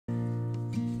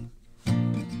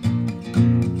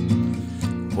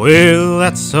Well,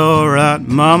 that's alright,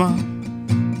 mama.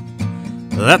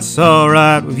 That's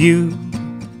alright with you.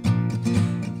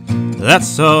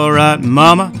 That's alright,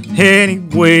 mama, any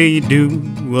way you do.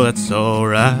 Well, that's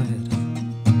alright.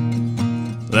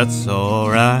 That's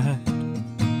alright.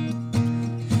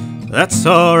 That's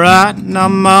alright now,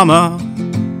 mama,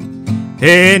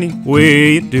 any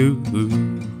way you do.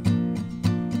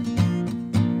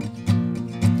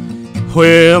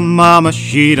 Well, mama,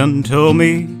 she done told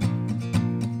me,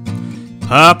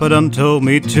 Papa done told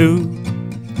me too.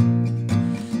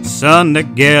 Son,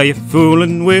 that gal you're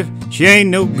fooling with, she ain't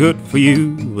no good for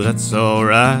you. Well, that's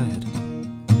alright.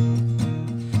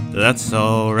 That's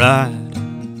alright.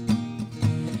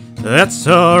 That's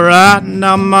alright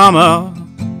now, mama,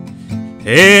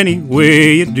 any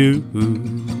way you do.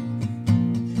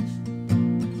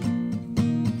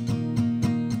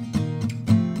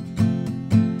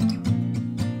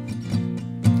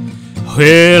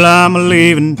 Well, I'm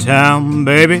a-leaving town,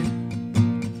 baby.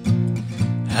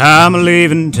 I'm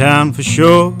a-leaving town for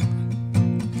sure.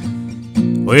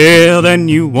 Well, then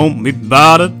you won't be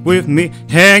bothered with me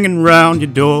hanging round your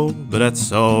door. But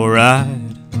that's alright.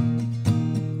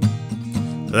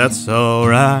 That's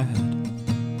alright.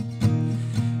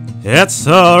 That's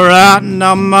alright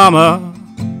now, mama,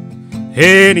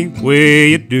 any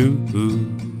way you do.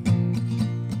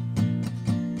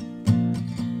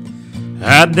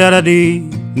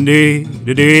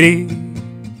 Ah-da-da-dee-dee-dee-dee-dee,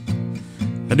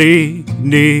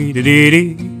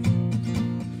 ah-dee-dee-dee-dee-dee,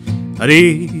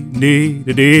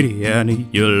 ah-dee-dee-dee-dee-dee. I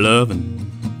need your lovin',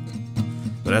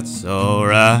 but that's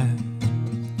alright.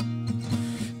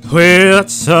 Well,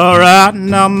 that's alright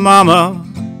now, mama,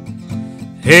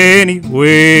 any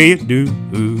way you do.